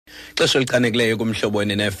Xesha lichanekileyo kumhlobo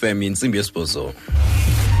NFM intsimbi yesibhozo.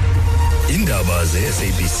 Indaba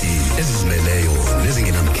ze-SABC ezizimeleyo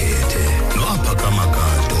nezingenamkhethe noAphakama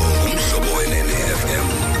Kanto kumhlobo NFM.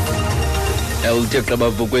 Elithe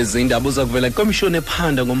bavu kwezi indaba uza kuvela kweKomishoni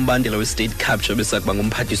ephanda ngombandela we-state capture obesakuba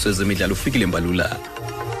nguMphathiswa wezemidlalo uFikile Mbalula.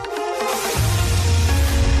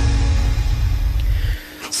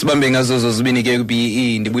 Sibambe ngazo zozibini ke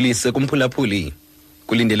ku-BE ndibulise kumphulaphuli.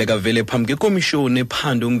 Kulindeleke avele phambi kweKomishoni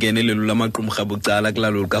ephanda ungenelelelo lwamaqumrhu abucala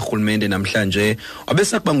kulawulo lukaRhulumente namhlanje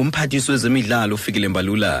obesakuba nguMphathiswa wezemidlalo uFikile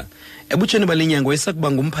Mbalula. Ebutsheni bale nyanga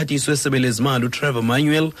owayesakuba nguMphathiswa weSebe lezimali uTrevor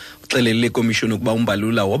Manuel uxelele komishoni ukuba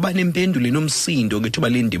uMbalula wabanempendulo nomsindo ngethuba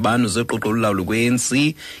lendibano zeqoqo lolawulo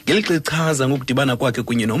kwe-ANC ngelixa echaza ngokudibana kwakhe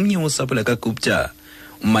kunye nomnye wosapho lakaGupta.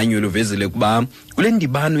 Manuel uvezile kuba kule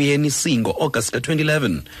ndibano ye-ANC ngo-August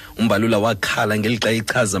ka-2011 uMbalula wakhala ngelixa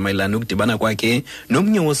echaza mayelana nokudibana kwakhe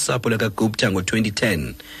nomnye wosapho lakaGupta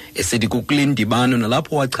ngo-2010 esithi kukule ndibano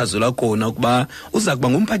nalapho wachazelwa khona ukuba uza kuba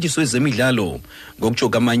ngumphathiswa wezemidlalo. Ngokutsho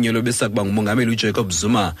kaManuel obesakuba ngumongameli uJacob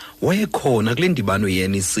Zuma wayekhona kule ndibano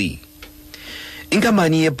ye-ANC.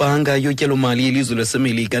 Inkampani yebhanka yotyalo-mali yelizwe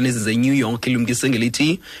laseMelika nezize-New York ilumkise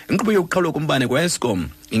ngelithi inkqubo yokuqhawulwa kombane kwa-Eskom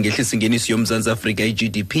ingehlisa ingeniso yoMzantsi Afrika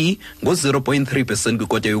i-GDP ngo-0.3%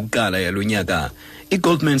 kwikota yokuqala yalo nyaka.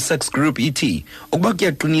 I-Goldman Sachs Group ithi ukuba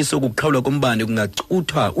kuyaqiniswa ukuqhawulwa kombane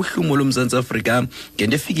kungacuthwa uhlumo lomzantsi Afrika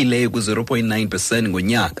ngento efikileyo ku-0.9%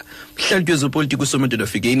 ngonyaka. Mhlalutyi wezopolitiko uSomadoda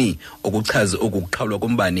Fikeni okuchaza ukuqhawulwa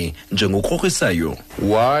kombane njengokrokrisayo.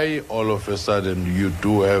 Why all of a sudden you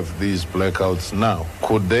do have these blackouts now?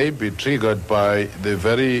 Could they be triggered by the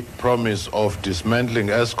very promise of dismantling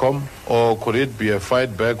Eskom, or could it be a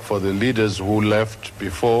fight back for the leaders who left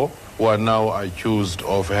before, who are now accused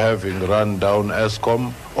of having run down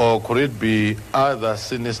Eskom? Or could it be other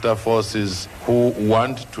sinister forces who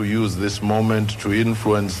want to use this moment to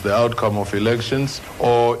influence the outcome of elections?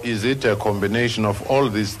 Or is it a combination of all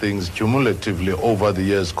these things cumulatively over the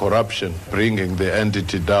years, corruption, bringing the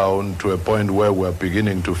entity down to a point where we're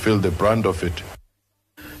beginning to feel the brunt of it?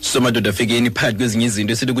 Somadoda Fikeni phakathi kwezinye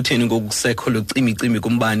izinto esithi kutheni ngokusekho locimicimi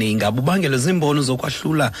kumbane ingaba ubangela zimbono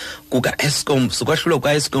zokwahlula kuka-Eskom sokwahlulwa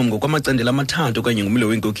kwa-Eskom ngokwamacandelo amathathu okanye ngumlo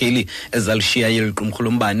wenkokheli ezalishiya eli qumrhu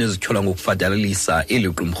lombane ezityholwa ngokufadalalisa eli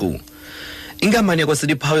qumrhu. Inkampani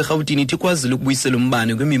yakwaSedipower eRhawutini ithi ikwazile ukubuyisela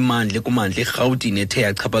umbane kwimimandla kumandla eRhawutini ethe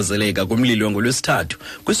yachaphazeleka kumlilo ngolwesithathu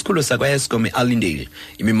kwisikhululo sakwa-Eskom eAllendale.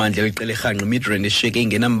 Imimandla eliqela erhanqa Midrand eshiyeke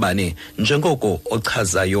ingenambane njengoko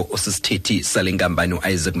ochazayo osisithethi sale nkampani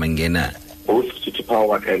uIsaac Mangena. Both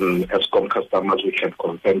Power and Eskom customers, we can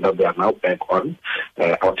confirm that they are now back on.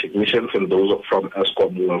 Our technicians and those from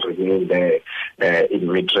Eskom will remain there in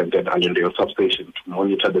Midrand and Allendale substation to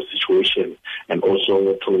monitor the situation and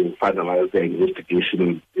also to finalize the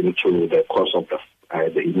investigation into the cause of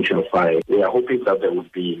the initial fire. We are hoping that there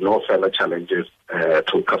would be no further challenges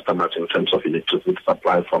to customers in terms of electricity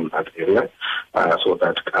supply from that area, so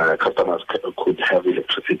that customers could have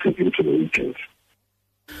electricity into the weekends.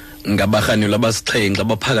 Ngabarhanelwa abasixhenxe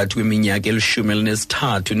abaphakathi kweminyaka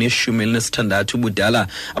eli-13 ne-16 ubudala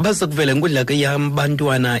abaza kuvela ngodlaka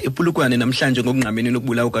yabantwana ePulukwane namhlanje ngokungqameni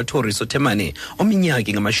nokubulawa kukaThoriso Themane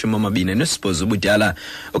ominyaka ngama-28 ubudala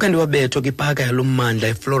okanye wabethwa kwipaka yalommandla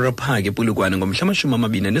eFlora Park ePulukwane ngomhla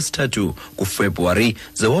 23 kuFebruwari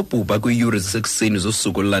ze wabhubha kwiiyure zasekuseni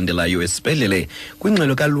zosuku olulandelayo esibhedlele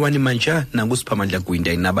kwingxelo kaLwani Mantshana nanguSiphamandla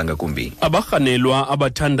Gwinda inaba ngakumbi. Abarhanelwa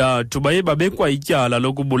abathandathu baye babekwa ityala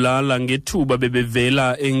lokubulala ngethuba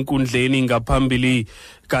bebevela enkundleni ngaphambili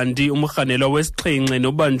kanti umrhanelwa wesixhenxe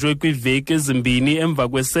nobanjwe kwiveki ezimbini emva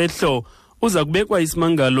kwesehlo uza kubekwa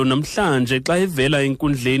isimangalo namhlanje xa evela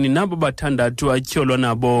enkundleni nabo bathandathu atyholwa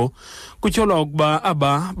nabo. Kutyholwa ukuba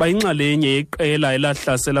aba bayinxalenye yeqela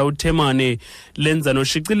elahlasela uThemane lenza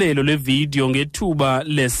noshicilelo levidiyo ngethuba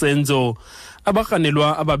lesenzo.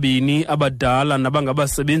 Abarhanelwa ababini abadala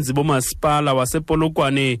nabangabasebenzi bomasipala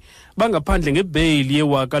wasePolokwane bangaphandle ngebheyili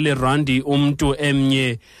ye-R1,000 umntu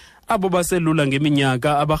emnye. Abo baselula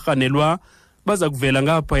ngeminyaka abarhanelwa baza kuvela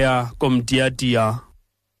ngaphaya komdiyadiya.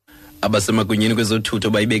 Abasemagunyeni kwezothutho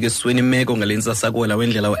bayibeke esweni imeko ngalentsasa-kwela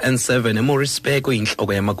wendlela we-N7 eMorrisburg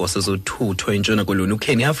intloko yamagosa ezothutho entshona koloni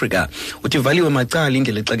uKenya Africa uthi ivaliwe macala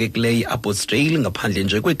indlela exakekileyo i-Abbotsdale ngaphandle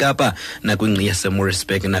nje kweKapa nakwingqi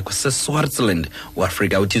yaseMorrisburg nakwaseswartland.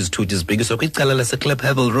 uAfrica uthi izithuthi zibhekiswa kwicala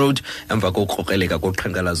laseClaphavel Road emva kokukrokreleka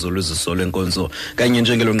koqhankqalazo lweziso lwenkonzo kanye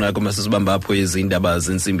njengelo nqaku masisibamba apho izindaba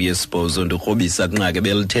zentsimbi yesibhozo ndokrobisa kunqake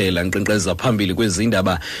belithela nkqenkqeza phambili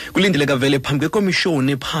kwezindaba. Kulindeleke avele phambi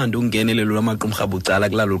kweKomishoni ephanda ungenelelelo lwamaqumrhu abucala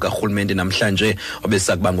kulawulo lukaRhulumente namhlanje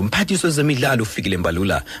obesakuba nguMphathiswa wezemidlalo uFikile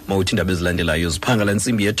Mbalula. Mawuthi indaba ezilandelayo ziphangala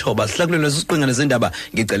ntsimbi ye-9 sihlakulelwe zisiqingana zendaba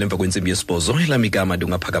ngecala emva kwentsimbi ye-8 elamigama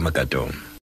ndungaphakama Gato.